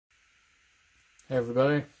Hey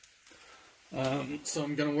everybody. So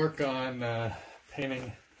I'm going to work on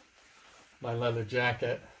painting my leather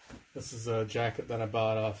jacket. This is a jacket that I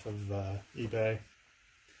bought off of eBay.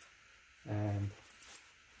 And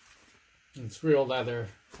it's real leather.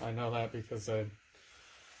 I know that because I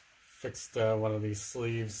fixed one of these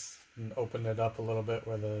sleeves and opened it up a little bit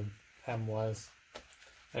where the hem was.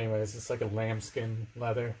 Anyways, it's like a lambskin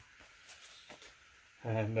leather.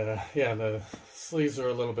 And yeah, the sleeves are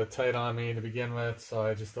a little bit tight on me to begin with, so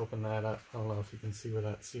I just opened that up. I don't know if you can see where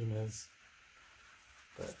that seam is,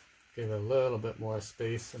 but gave it a little bit more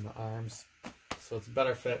space in the arms. So it's a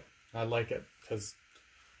better fit. I like it because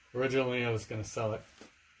originally I was going to sell it.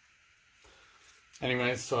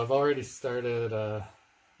 Anyways, so I've already started,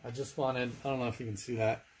 I just wanted, I don't know if you can see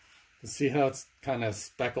that, to see how it's kind of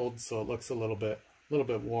speckled, so it looks a little bit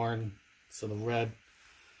worn. So the red,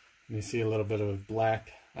 and you see a little bit of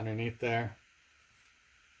black underneath there.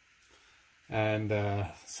 And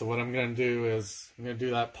so what I'm going to do is I'm going to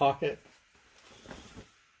do that pocket.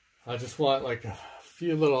 I just want like a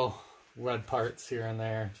few little red parts here and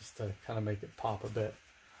there just to kind of make it pop a bit.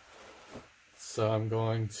 So I'm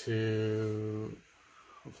going to,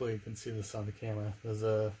 hopefully you can see this on the camera, there's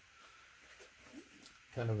a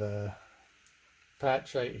kind of a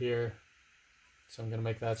patch right here. So I'm going to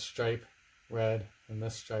make that stripe red and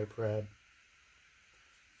this stripe red.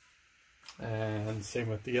 And same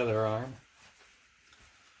with the other arm.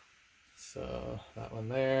 So that one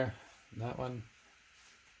there, and that one.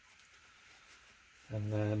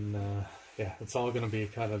 And then, yeah, it's all going to be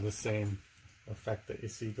kind of the same effect that you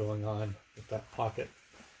see going on with that pocket.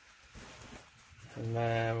 And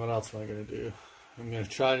then what else am I going to do? I'm going to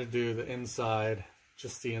try to do the inside,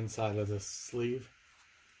 just the inside of this sleeve.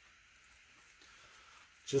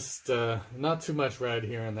 Just not too much red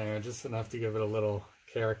here and there, just enough to give it a little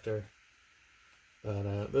character.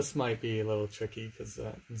 But this might be a little tricky because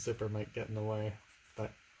that zipper might get in the way.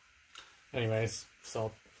 But anyways, so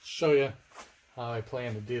I'll show you how I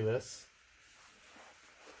plan to do this.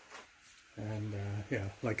 And yeah,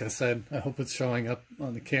 like I said, I hope it's showing up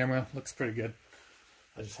on the camera. Looks pretty good.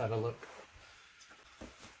 I just had a look.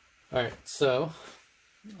 Alright, so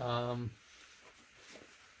I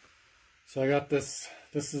got this.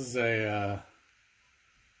 This is a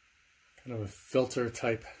kind of a filter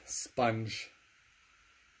type sponge.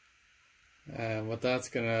 And what that's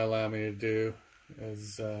going to allow me to do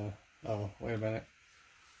is, oh, wait a minute.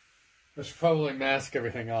 I should probably mask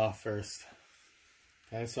everything off first.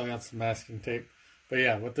 Okay, so I got some masking tape. But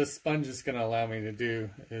yeah, what this sponge is going to allow me to do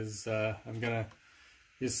is I'm going to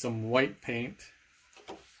use some white paint.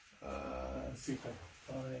 Let's see if I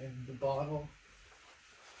can find the bottle.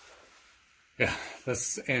 Yeah,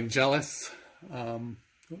 this Angelus.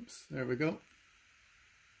 Oops, there we go.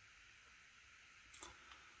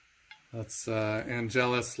 That's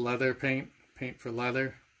Angelus leather paint for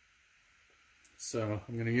leather. So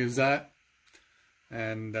I'm going to use that.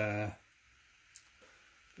 And the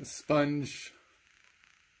sponge,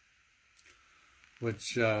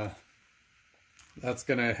 which that's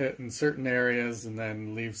going to hit in certain areas and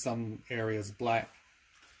then leave some areas black.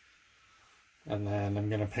 And then I'm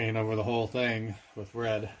going to paint over the whole thing with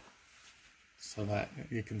red so that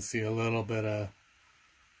you can see a little bit of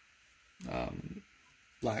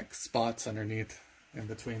black spots underneath in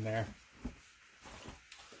between there.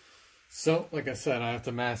 So, like I said, I have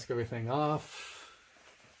to mask everything off.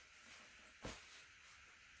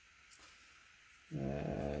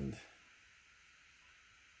 And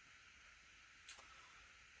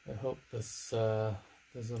I hope this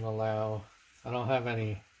doesn't allow, I don't have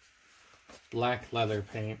any black leather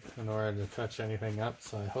paint in order to touch anything up,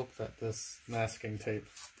 so I hope that this masking tape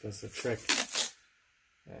does the trick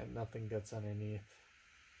and nothing gets underneath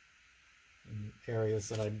in areas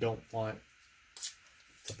that I don't want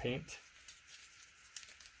to paint.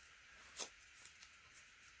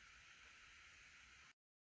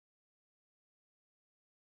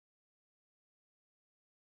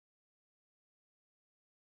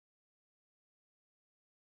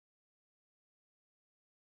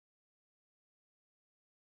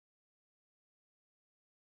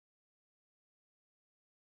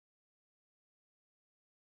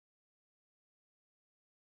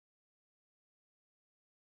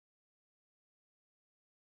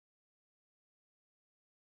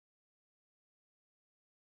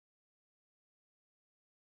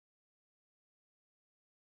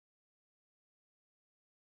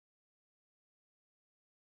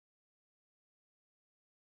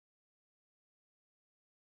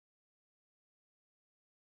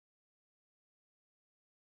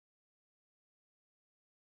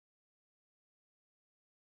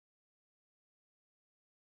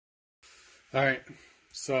 Alright,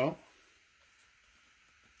 so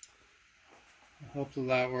hopefully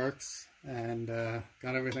that works, and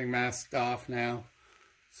got everything masked off now.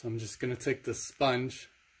 So I'm just going to take the sponge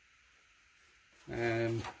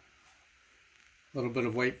and a little bit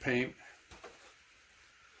of white paint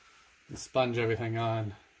and sponge everything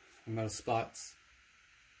on in those spots.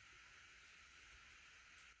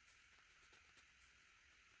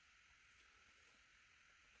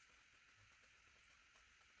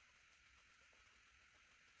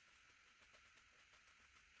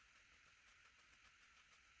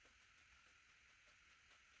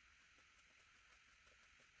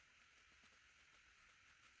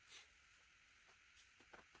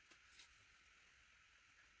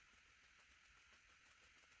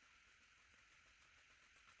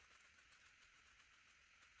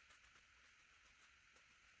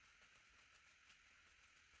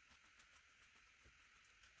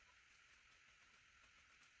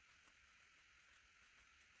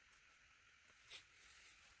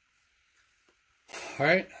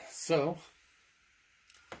 Alright, so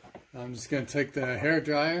I'm just going to take the hair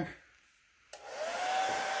dryer,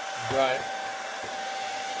 dry it.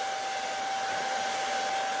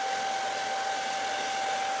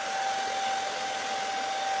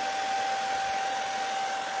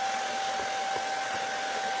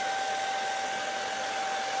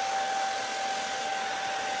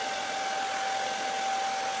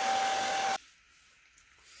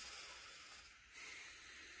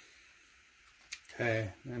 Okay,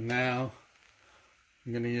 and now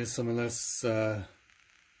I'm going to use some of this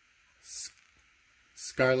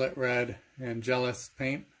Scarlet Red Angelus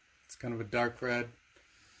paint. It's kind of a dark red,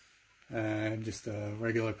 and just a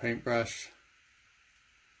regular paintbrush.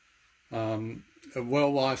 It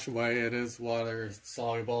will wash away. It is water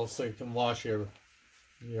soluble, so you can wash your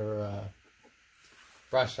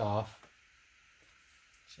brush off.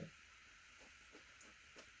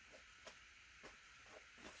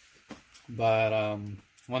 But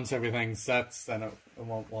once everything sets, then it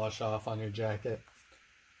won't wash off on your jacket.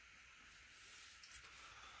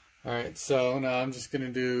 Alright, so now I'm just going to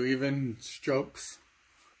do even strokes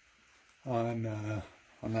on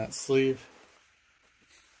that sleeve.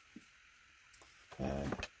 And I'm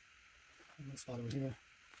going to spot over here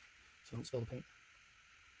so I don't spill the paint.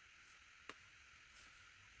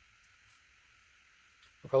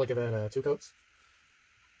 I'll probably give that 2 coats.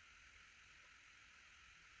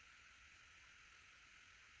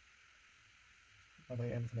 On the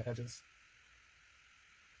end from the edges.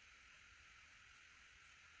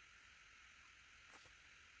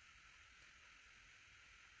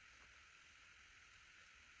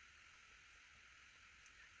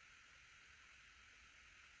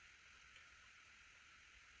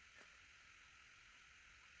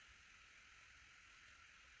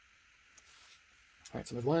 Alright,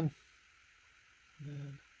 so there's one. And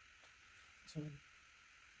then this one.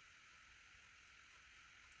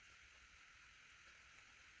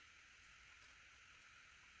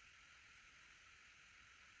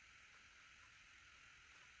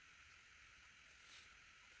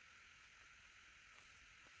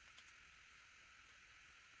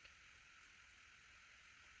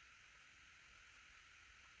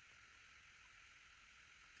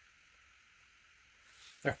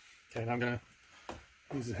 There. Okay, now I'm going to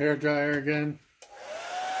use the hair dryer again.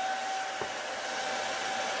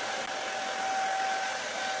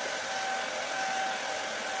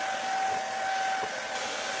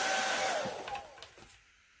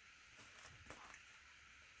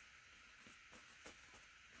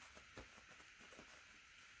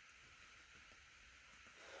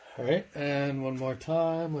 Alright, and one more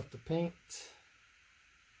time with the paint.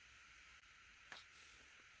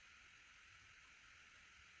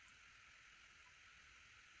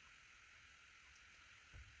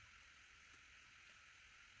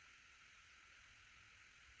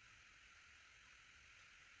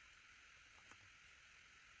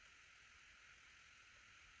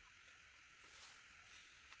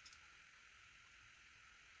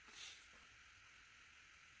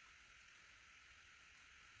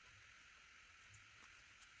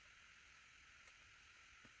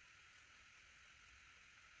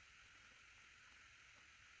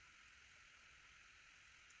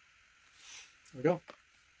 There we go.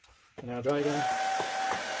 And now dry again.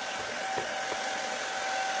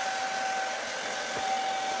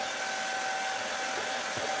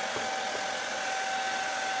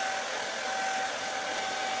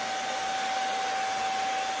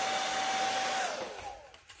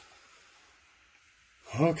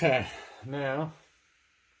 Okay, now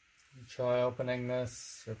try opening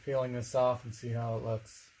this or peeling this off and see how it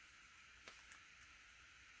looks.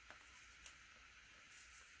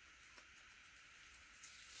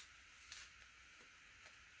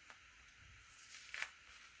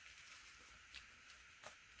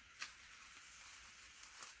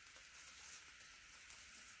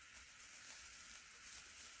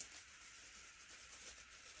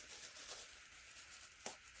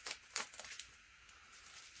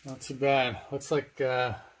 Not too bad. Looks like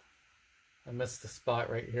I missed the spot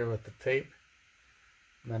right here with the tape.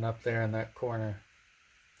 And then up there in that corner.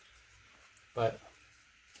 But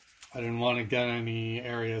I didn't want to get any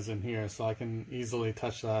areas in here, so I can easily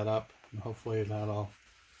touch that up. And hopefully you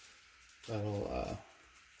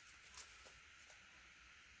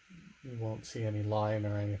won't see any line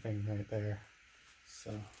or anything right there.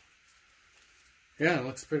 So yeah, it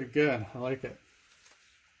looks pretty good. I like it.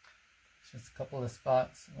 Just a couple of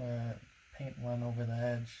spots where paint went over the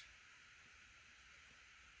edge.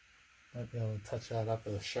 Might be able to touch that up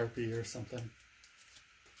with a Sharpie or something.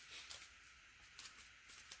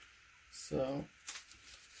 So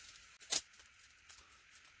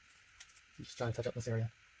I'm just trying to touch up this area.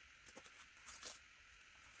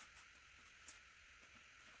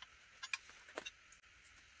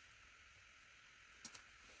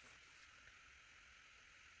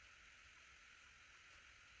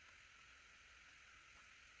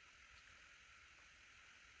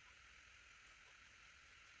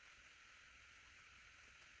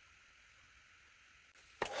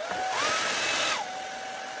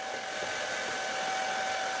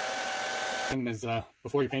 Is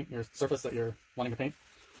before you paint your surface that you're wanting to paint,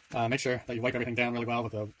 make sure that you wipe everything down really well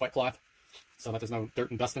with a white cloth so that there's no dirt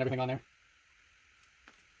and dust and everything on there.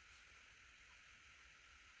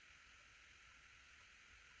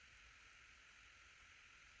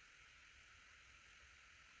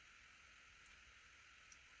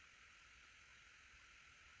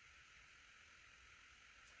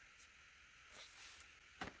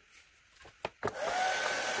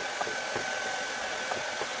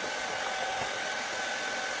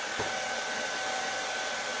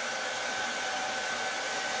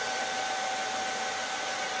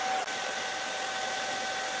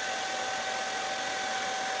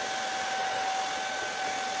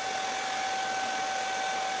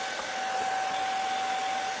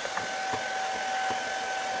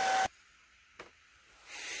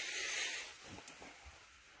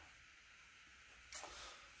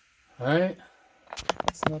 Alright,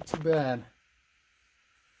 it's not too bad.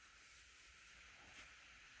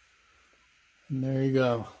 And there you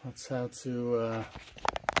go. That's how to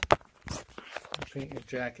paint your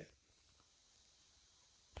jacket.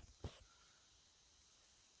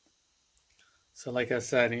 So like I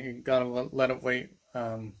said, you gotta let it wait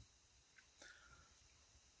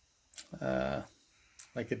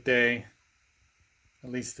like a day, at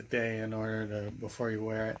least a day, in order to before you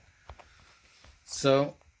wear it.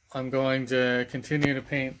 So I'm going to continue to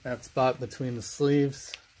paint that spot between the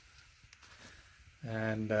sleeves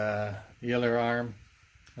and the other arm,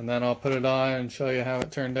 and then I'll put it on and show you how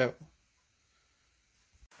it turned out.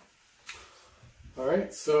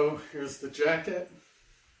 Alright, so here's the jacket.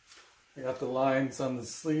 I got the lines on the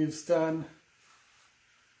sleeves done.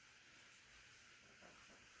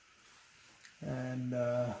 And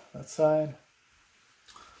that side.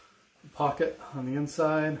 The pocket on the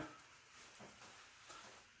inside.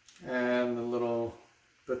 And the little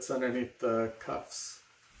bits underneath the cuffs.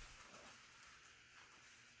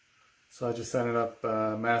 So I just ended up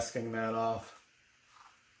masking that off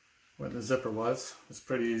where the zipper was. It's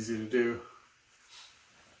pretty easy to do.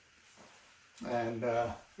 And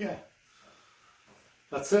yeah,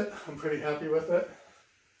 that's it. I'm pretty happy with it.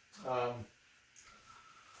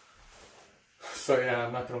 So yeah,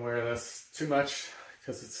 I'm not going to wear this too much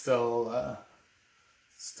because it's still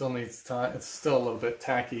needs time. It's still a little bit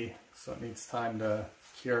tacky, so it needs time to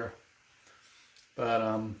cure. But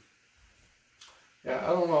yeah, I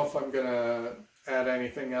don't know if I'm gonna add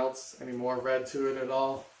anything else, any more red to it at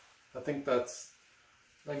all. I think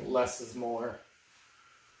less is more.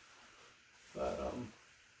 But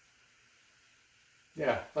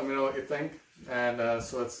yeah, let me know what you think. And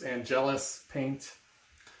so it's Angelus paint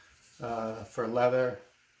for leather,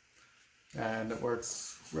 and it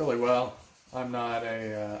works really well. I'm not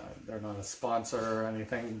they're not a sponsor or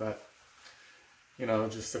anything, but you know,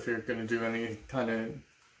 just if you're going to do any kind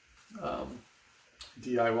of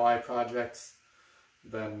DIY projects,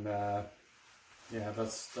 then yeah,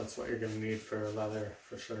 that's what you're going to need for leather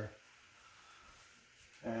for sure.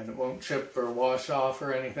 And it won't chip or wash off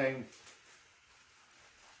or anything.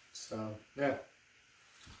 So yeah.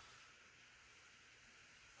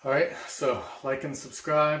 Alright, so like and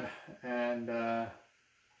subscribe, and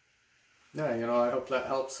yeah, you know, I hope that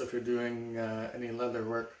helps if you're doing any leather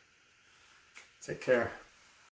work. Take care.